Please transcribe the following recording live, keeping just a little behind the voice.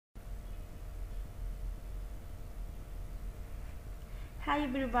Hi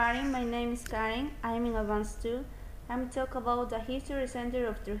everybody, my name is Karen. I'm in Advanced 2. I'm talking about the history center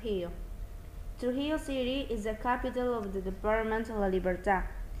of Trujillo. Trujillo City is the capital of the department La Libertad.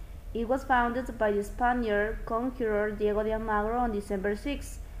 It was founded by the Spaniard conqueror Diego de Almagro on December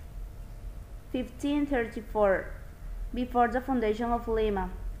 6, 1534, before the foundation of Lima,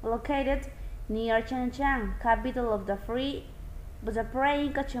 located near Chan, capital of the free but the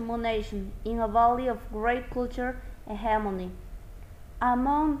pre-Inca Chimú nation, in a valley of great culture and harmony.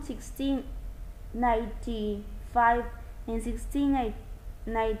 Among 1695 and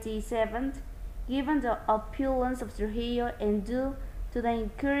 1697, given the opulence of Trujillo and due to the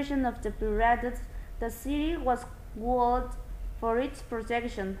incursion of the pirates, the city was walled for its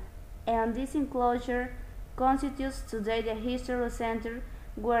protection, and this enclosure constitutes today the historical center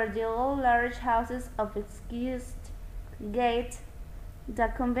where the old large houses of exquisite gate, the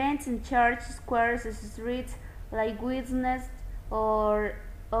convents and church squares, streets like witness or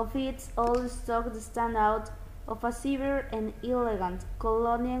of its old stock stand out of a severe and elegant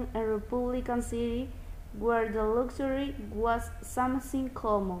colonial and republican city where the luxury was something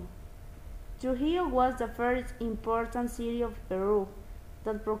common. Trujillo was the first important city of Peru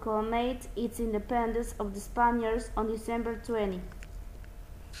that proclaimed its independence of the Spaniards on December 20,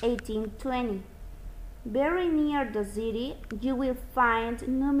 1820. Very near the city, you will find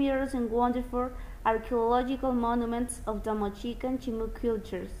numerous and wonderful archaeological monuments of the Mochican Chimú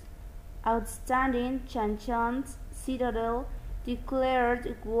cultures. Outstanding Chanchan's citadel,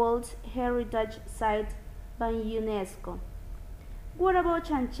 declared World Heritage Site by UNESCO. What about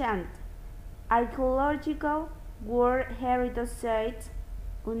Chanchan? Archaeological World Heritage Site,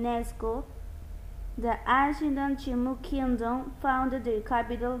 UNESCO. The ancient Chimú Kingdom founded the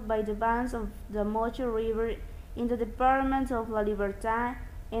capital by the banks of the Mocho River in the department of La Libertad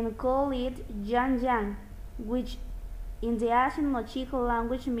and called it Yan, which in the ancient Mochico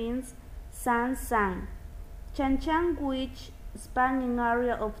language means San. Chanchan, which spans an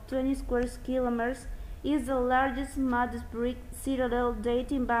area of 20 square kilometers, is the largest mud brick citadel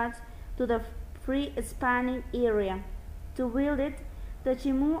dating back to the pre-Spanish era. To build it, the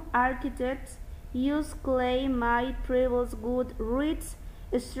Chimú architects used clay, mud, pebbles, wood, reeds,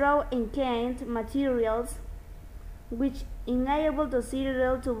 straw, and canned materials, which enabled the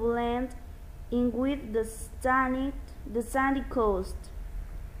citadel to blend in with the sandy coast.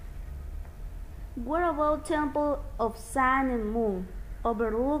 What about Temple of Sun and Moon?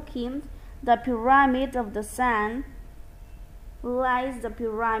 Overlooking the Pyramid of the Sun lies the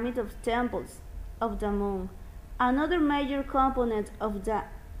Pyramid of Temples of the Moon, another major component of the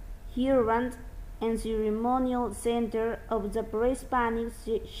urban and ceremonial center of the pre-Spanish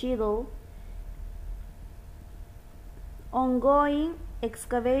schedule. Ongoing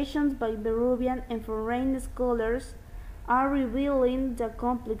excavations by Peruvian and foreign scholars are revealing the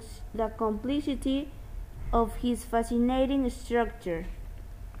complexity of his fascinating structure.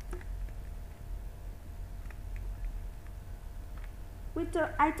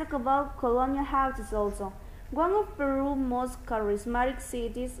 I talk about colonial houses also. One of Peru's most charismatic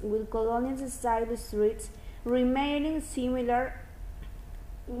cities with colonial-style streets remaining similar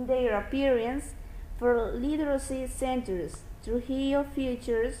in their appearance for literally centuries. Trujillo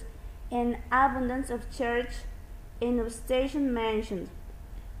features an abundance of church and of station mansions.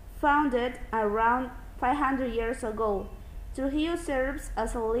 Founded around 500 years ago, Trujillo serves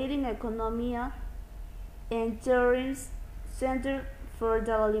as a leading economy and tourism center for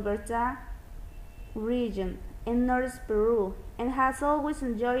the La Libertad region in North Peru and has always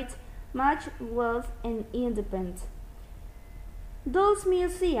enjoyed much wealth and independence. Dolls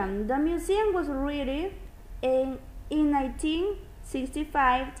Museum. The museum was ready in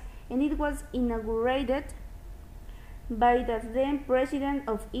 1965 and it was inaugurated by the then President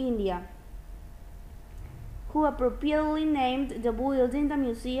of India, who appropriately named the building. The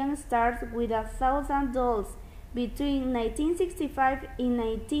museum starts with 1,000 dolls. Between 1965 and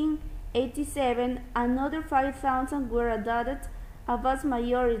 1987, another 5,000 were adopted, a vast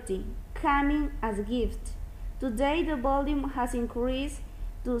majority coming as gifts. Today, the volume has increased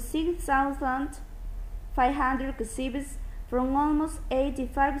to 6,500 exhibits from almost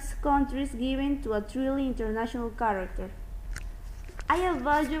 85 countries, giving to a truly international character. I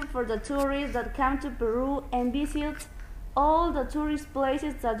advise you for the tourists that come to Peru and visit all the tourist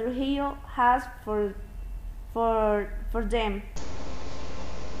places that Trujillo has for them.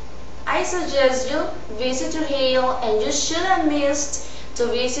 I suggest you visit Trujillo, and you shouldn't miss to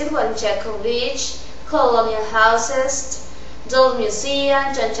visit Huanchaco Beach, colonial houses, Doll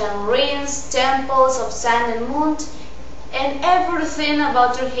Museum, Chanchan Ruins, temples of Sun and Moon, and everything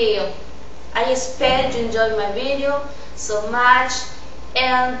about Trujillo. I expect you enjoy my video so much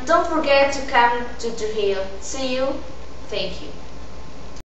And don't forget to come to Trujillo. See you. Thank you.